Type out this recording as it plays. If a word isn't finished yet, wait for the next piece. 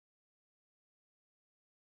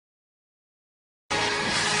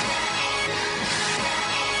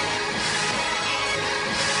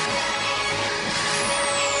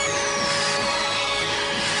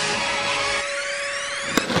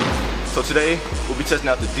today we'll be testing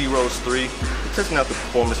out the D.Rose 3, testing out the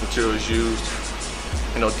performance materials used.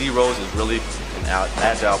 You know, D.Rose is really an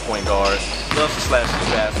agile point guard, loves to slash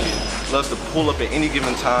the basket, loves to pull up at any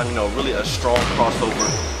given time, you know, really a strong crossover.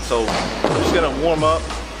 So we're just gonna warm up,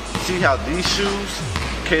 see how these shoes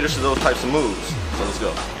cater to those types of moves. So let's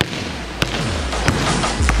go.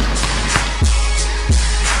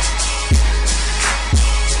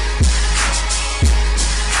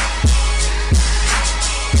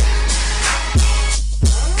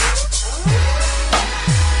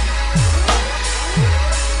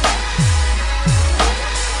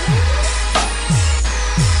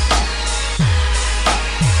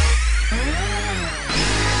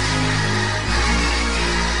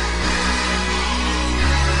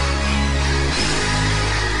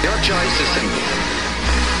 Your choice is simple.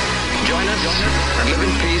 Join us and live in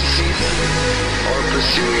peace, or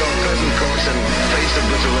pursue your present course and face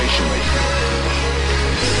obliteration.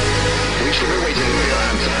 We shall be waiting for your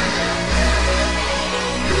answer.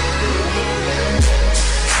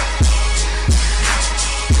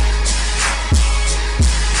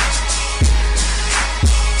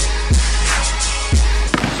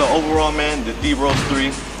 So overall, man, the D.Rose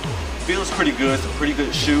 3 feels pretty good. It's a pretty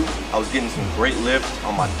good shoe. I was getting some great lift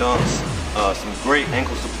on my dunks, some great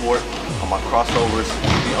ankle support on my crossovers.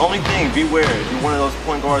 The only thing, beware, if you're one of those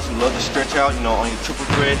point guards who love to stretch out, you know, on your triple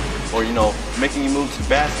thread, or, you know, making you move to the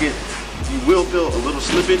basket, you will feel a little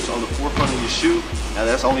slippage on the forefront of your shoe. Now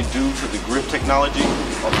that's only due to the grip technology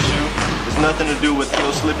of the shoe. There's nothing to do with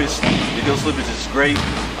heel slippage. The heel slippage is great,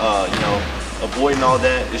 you know, avoiding all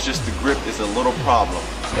that. It's just the grip is a little problem.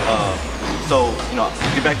 So, you know,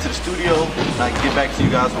 get back to the studio and I can get back to you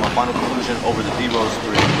guys with my final conclusion over the D.Rose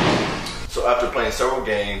 3. So after playing several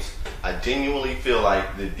games, I genuinely feel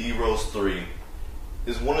like the D.Rose 3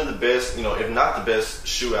 is one of the best, you know, if not the best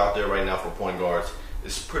shoe out there right now for point guards.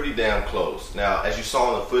 It's pretty damn close. Now, as you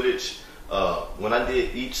saw in the footage, when I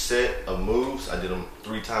did each set of moves, I did them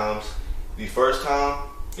 3 times. The first time,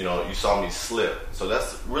 you know, you saw me slip. So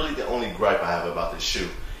that's really the only gripe I have about this shoe.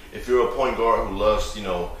 If you're a point guard who loves, you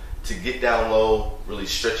know, to get down low, really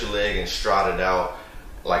stretch your leg and stride it out,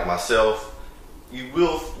 like myself, you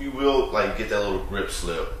will like get that little grip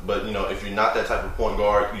slip. But, you know, if you're not that type of point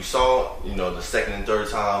guard, you saw, you know, the second and third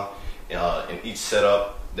time in each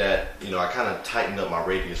setup that, you know, I kind of tightened up my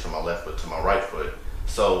radius from my left foot to my right foot.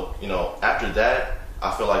 So, you know, after that,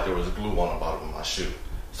 I feel like there was glue on the bottom of my shoe.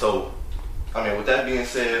 So, I mean, with that being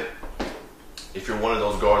said, if you're one of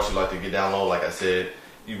those guards who like to get down low, like I said,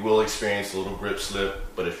 you will experience a little grip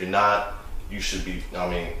slip, but if you're not, you should be, I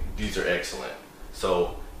mean, these are excellent.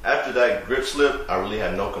 So after that grip slip, I really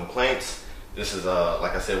have no complaints. This is,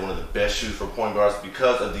 like I said, one of the best shoes for point guards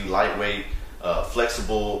because of the lightweight,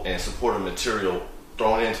 flexible, and supportive material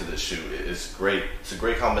thrown into this shoe. It's great. It's a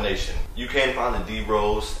great combination. You can find the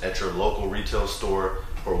D.Rose at your local retail store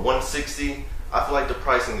for $160. I feel like the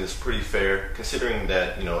pricing is pretty fair considering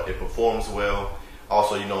that, you know, it performs well.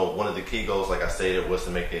 Also, you know, one of the key goals, like I stated, was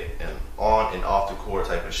to make it an on and off the court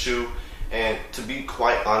type of shoe. And to be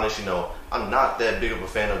quite honest, you know, I'm not that big of a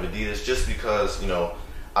fan of Adidas just because, you know,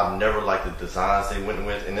 I've never liked the designs they went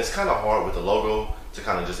with. And it's kind of hard with the logo to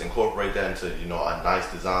kind of just incorporate that into, you know, a nice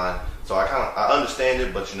design. So I understand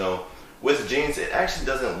it, but, you know, with jeans, it actually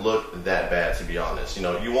doesn't look that bad, to be honest. You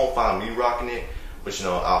know, you won't find me rocking it, but, you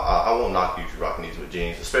know, I won't knock you if you're rocking these with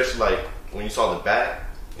jeans, especially like when you saw the back.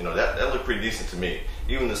 You know, that looked pretty decent to me,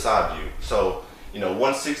 even the side view. So, you know,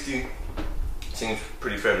 $160 seems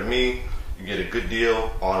pretty fair to me. You get a good deal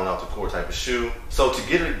on and off the court type of shoe. So to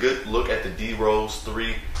get a good look at the D.Rose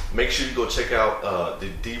 3, make sure you go check out the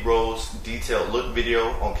D.Rose detailed look video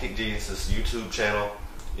on Kick Genius's YouTube channel.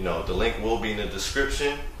 You know, the link will be in the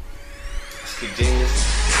description. It's Kick Genius.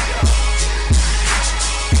 Yeah.